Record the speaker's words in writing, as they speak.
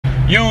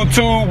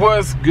YouTube,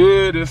 what's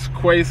good? It's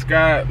Quay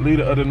Scott,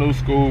 leader of the new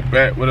school,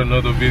 back with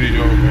another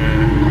video,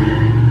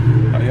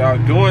 man. How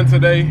y'all doing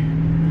today?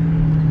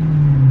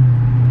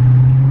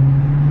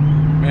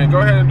 Man,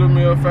 go ahead and do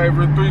me a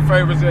favor. 3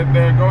 favors at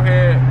that. Go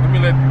ahead. Let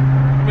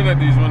me let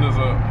these windows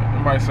up. It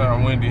might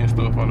sound windy and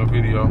stuff on the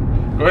video.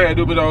 Go ahead and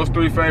do me those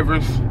 3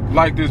 favors.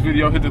 Like this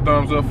video, hit the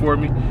thumbs up for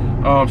me.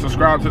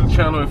 Subscribe to the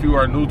channel if you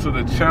are new to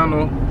the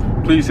channel.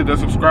 Please hit that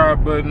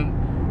subscribe button.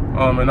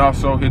 And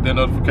also hit that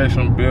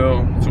notification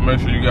bell to make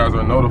sure you guys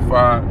are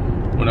notified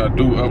when I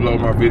do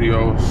upload my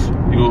videos.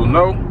 You'll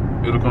know,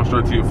 it'll come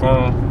straight to your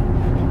phone.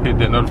 Hit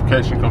that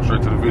notification, come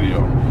straight to the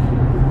video.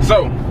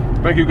 So,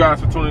 thank you guys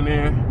for tuning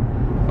in.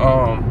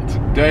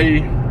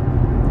 Today,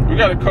 we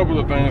got a couple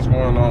of things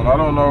going on. I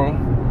don't know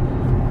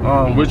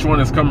which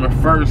one is coming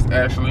first,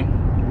 actually.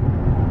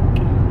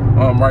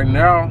 Right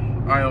now,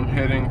 I am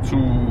heading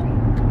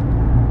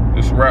to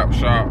this wrap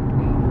shop.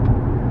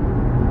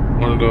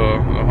 One of the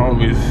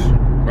homies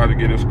about to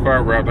get his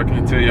car wrapped. I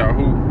can't tell y'all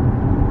who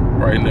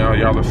right now.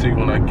 Y'all will see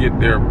when I get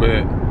there.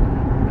 But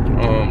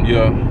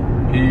yeah,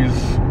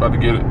 he's about to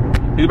get it.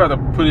 He's about to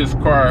put his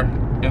car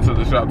into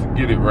the shop to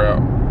get it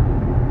wrapped.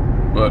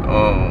 But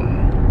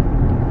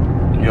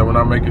yeah, when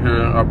I make it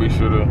here, I'll be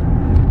sure to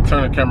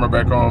turn the camera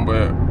back on.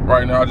 But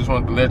right now, I just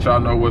wanted to let y'all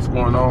know what's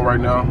going on right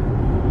now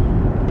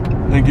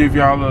and give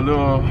y'all a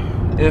little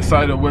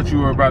insight of what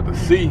you are about to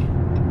see.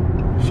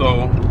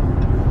 So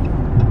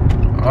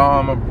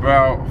I'm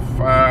about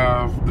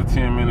 5 to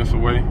 10 minutes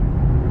away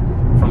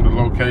from the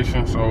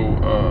location, so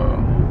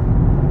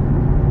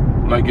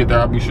when I get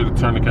there, I'll be sure to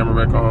turn the camera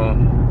back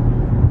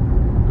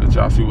on, let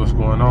y'all see what's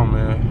going on,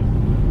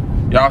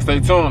 man. Y'all stay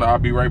tuned. I'll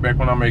be right back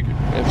when I make it.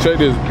 And check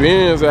this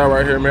Benz out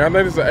right here, man. I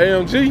think it's an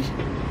AMG.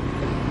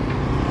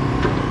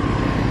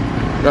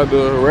 Got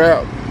the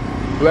wrap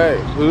black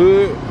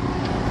hood.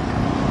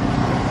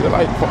 They're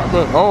like, I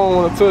don't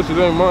want to touch it,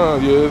 ain't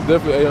mine. Yeah, it's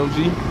definitely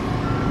AMG.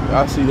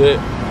 I see that.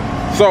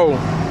 So,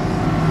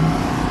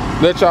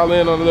 let y'all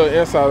in on a little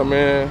insider,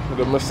 man.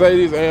 The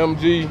Mercedes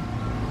AMG.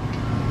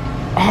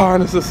 Oh,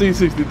 and it's a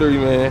C63,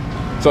 man.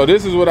 So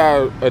this is what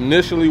I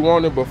initially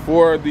wanted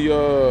before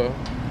the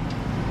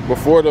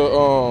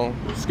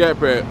Scat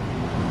Pack.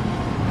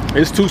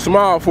 It's too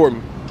small for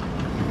me.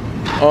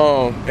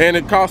 And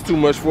it costs too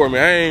much for me.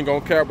 I ain't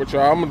gonna cap with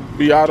y'all. I'm gonna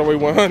be all the way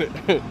 100.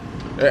 The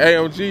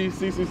AMG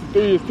C63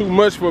 is too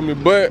much for me,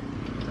 but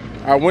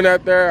I went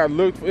out there, I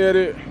looked at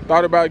it,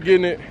 thought about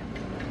getting it.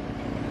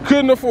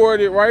 Couldn't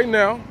afford it right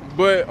now,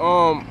 but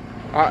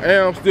I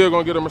am still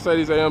gonna get a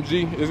Mercedes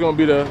AMG. It's gonna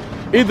be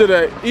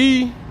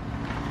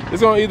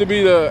it's gonna either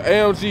be the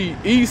AMG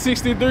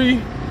E63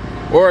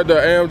 or the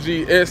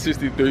AMG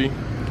S63.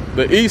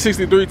 The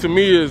E63 to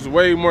me is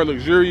way more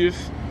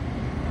luxurious.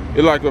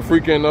 It's like a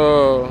freaking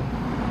oh,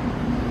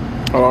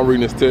 I'm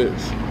reading this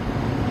text.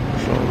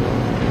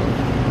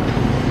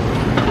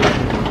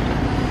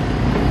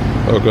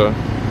 Okay.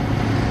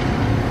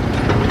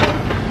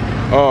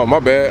 Oh, my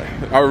bad.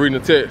 I was reading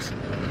the text.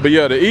 But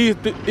yeah, the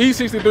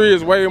E63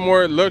 is way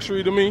more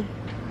luxury to me.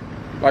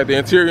 Like the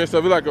interior and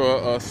stuff. It's like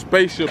a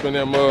spaceship in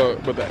that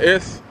mug. But the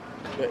S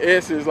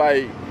is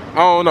like, I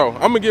don't know.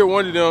 I'm gonna get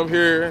one of them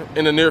here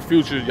in the near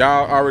future.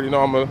 Y'all already know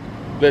I'm gonna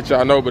let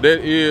y'all know. But that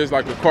is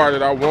like the car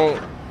that I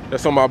want.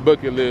 That's on my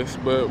bucket list.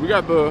 But we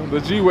got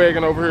the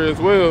G-Wagon over here as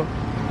well.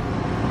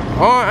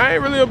 I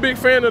ain't really a big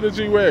fan of the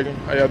G-Wagon.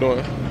 How y'all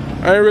doing?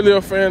 I ain't really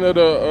a fan of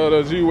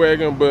the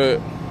G-Wagon,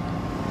 but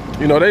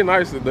you know, they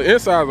nice. The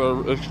insides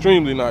are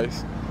extremely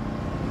nice.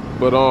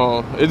 But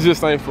it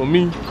just ain't for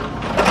me.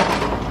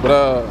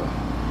 But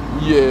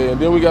yeah, and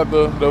then we got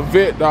the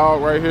Vet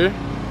dog right here.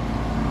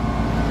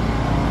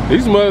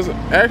 These muds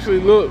actually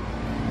look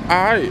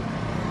alright.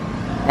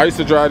 I used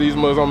to drive these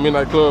muds on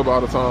Midnight Club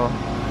all the time.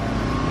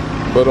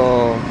 But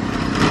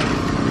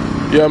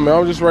yeah, man,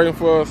 I'm just waiting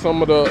for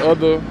some of the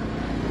other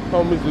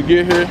homies to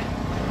get here.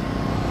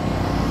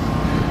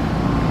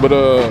 But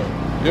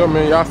yeah,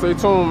 man, y'all stay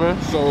tuned,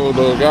 man. So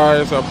the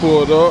guys I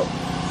pulled up.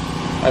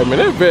 Hey, man,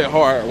 that Vet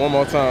hard. One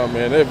more time,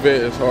 man. That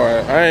Vet is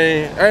hard. I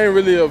ain't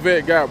really a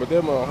Vet guy, but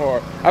that one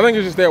hard. I think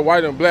it's just that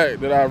white and black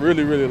that I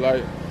really, really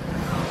like.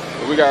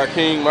 So we got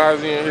King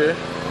Mozzie in here.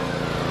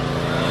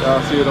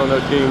 Y'all see it on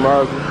that King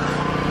Mozzie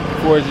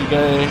 4G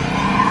game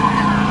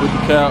with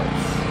the caps.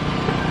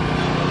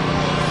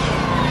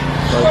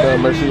 Right there.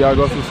 Make sure y'all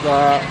go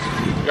subscribe.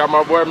 Got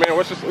my boy, man.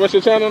 What's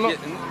your channel now?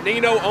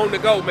 Nino on the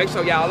go. Make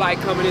sure y'all like,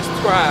 comment, and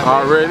subscribe.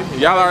 Already?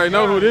 Y'all already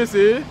know who this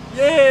is.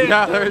 Yeah.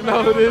 Y'all already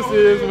know who this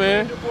is,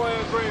 man.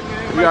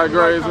 We got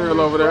Graves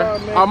Earl over there.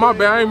 Oh, my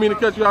bad. I ain't mean to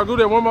cut you out. Do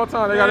that one more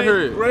time. They gotta hear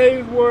it.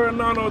 Graves Word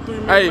 903,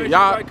 man. Hey,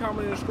 y'all. Like,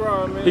 comment, and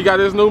subscribe, man. He got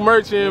his new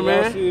merch in,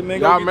 man.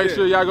 Y'all make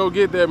sure y'all go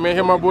get that, man.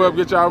 Hit my boy up,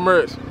 get y'all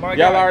merch.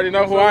 Y'all already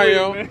know who I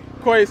am.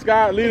 Quay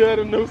Scott, leader of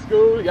the new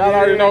school. Y'all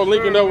already know,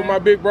 linking up with my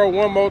big bro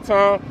one more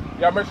time.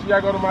 Y'all make sure y'all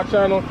go to my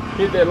channel,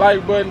 hit that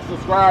like button,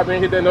 subscribe,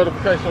 and hit that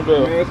notification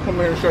bell. Man, let's come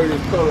here and show you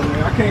his color,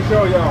 man. I can't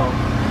show y'all.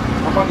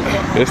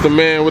 It's the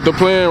man with the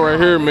plan right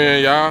here,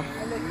 man, y'all.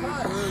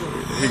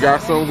 He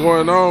got something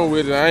going on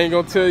with it. I ain't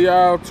gonna tell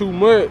y'all too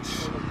much.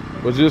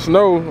 But just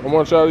know, I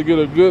want y'all to get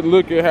a good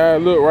look at how it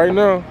look right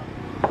now.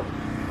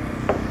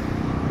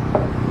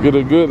 Get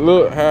a good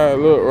look how it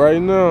look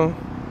right now.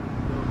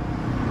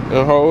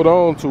 And hold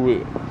on to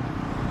it.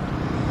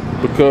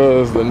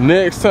 Because the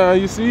next time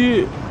you see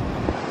it,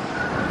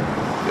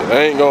 it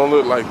ain't gonna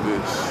look like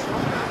this.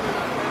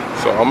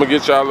 So I'm gonna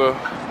get y'all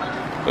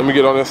let me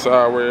get on this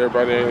side where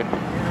everybody ain't.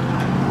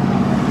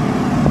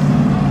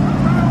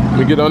 Let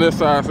me get on this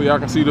side so y'all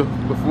can see the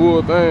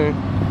full thing.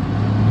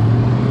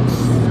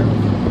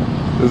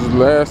 This is the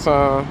last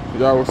time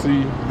y'all will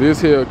see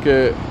this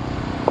Hellcat,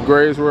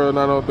 Grays World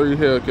 903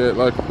 Hellcat,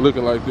 like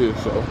looking like this.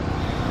 So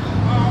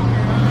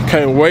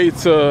can't wait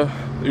till,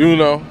 you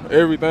know,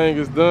 everything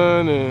is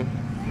done and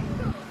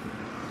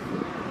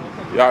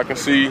y'all can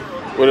see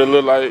what it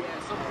look like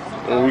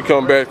when we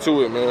come back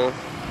to it, man.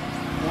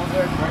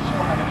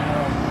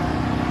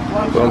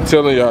 But I'm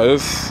telling y'all,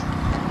 it's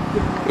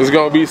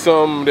gonna be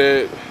something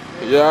that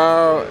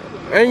y'all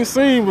ain't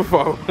seen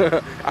before.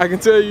 I can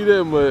tell you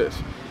that much.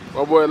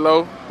 My boy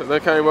Lo,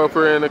 that came up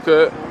here in the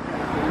cut.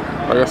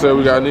 Like I said,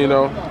 we got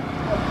Nino,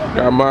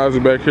 got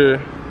Mozzie back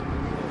here.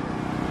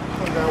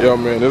 Yo,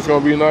 man, this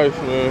gonna be nice,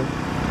 man.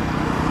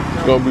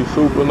 It's gonna be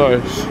super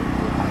nice.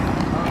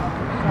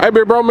 Hey,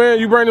 big bro, man,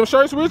 you bring them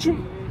shirts with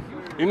you?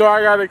 You know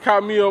I gotta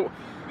cop me up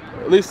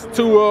at least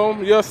 2 of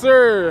them. Yes,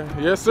 sir.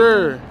 Yes,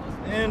 sir.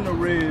 And the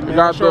red, man. I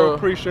got sure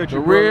appreciate you,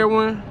 the red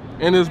one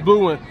and this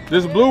blue one.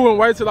 This blue one,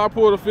 wait till I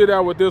pull the fit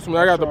out with this one.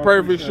 I got the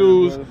perfect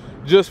shoes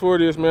just for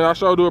this, man. I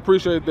sure do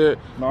appreciate that.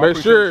 No, make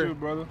sure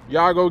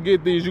y'all go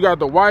get these. You got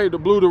the white, the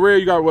blue, the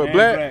red. You got what,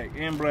 black?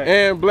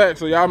 And black.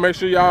 So y'all make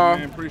sure y'all.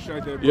 Man,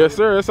 appreciate that, yes,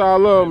 sir. It's all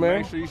love,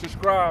 man. Make sure you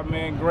subscribe,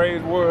 man.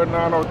 Grays World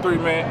 903,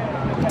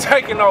 man. We're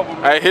taking over,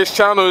 man. Hey, his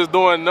channel is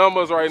doing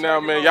numbers right now,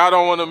 man. Y'all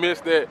don't want to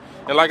miss that.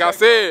 And like I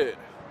said,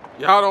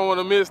 y'all don't want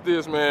to miss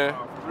this, man.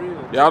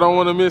 Y'all don't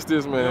want to miss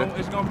this, man.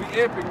 It's gonna be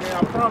epic, man.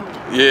 I promise.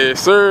 Yes,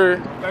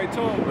 sir. Stay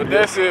tuned. But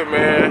that's it,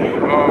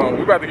 man.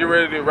 We about to get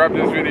ready to wrap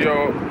this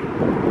video.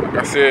 Like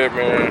I said,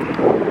 man,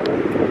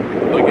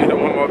 look at it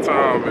one more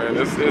time, man.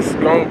 It's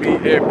gonna be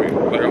epic.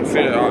 Like I'm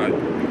saying,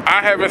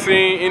 I haven't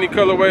seen any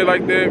colorway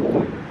like that.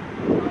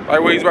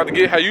 Like what he's about to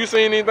get. Have you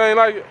seen anything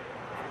like it?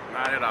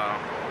 Not at all.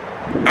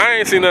 I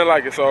ain't seen nothing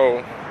like it,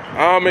 so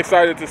I'm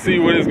excited to see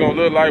what it's gonna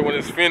look like when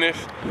it's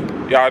finished.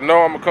 Y'all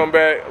know I'm gonna come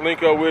back,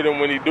 link up with him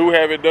when he do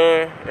have it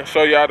done, and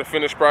show y'all the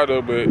finished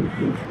product. But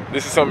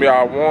this is something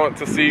y'all want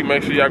to see.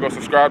 Make sure y'all go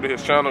subscribe to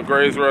his channel,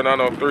 Grays World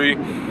 903.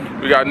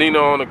 We got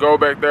Nino on the go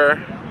back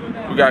there.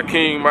 We got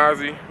King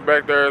Mozzie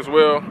back there as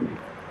well.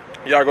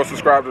 Y'all go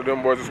subscribe to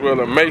them boys as well.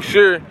 And make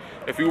sure,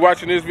 if you're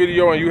watching this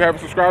video and you haven't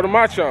subscribed to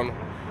my channel,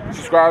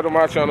 subscribe to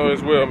my channel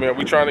as well, man.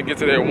 We trying to get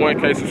to that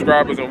 1K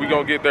subscribers, and we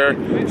gonna get there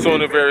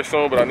soon and very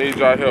soon, but I need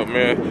y'all help,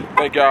 man.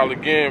 Thank y'all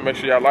again. Make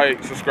sure y'all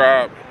like,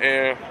 subscribe,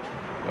 and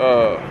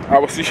I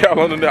will see y'all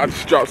on the next. I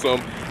just dropped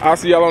some. I'll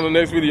see y'all on the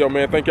next video,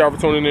 man. Thank y'all for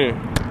tuning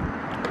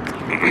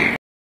in.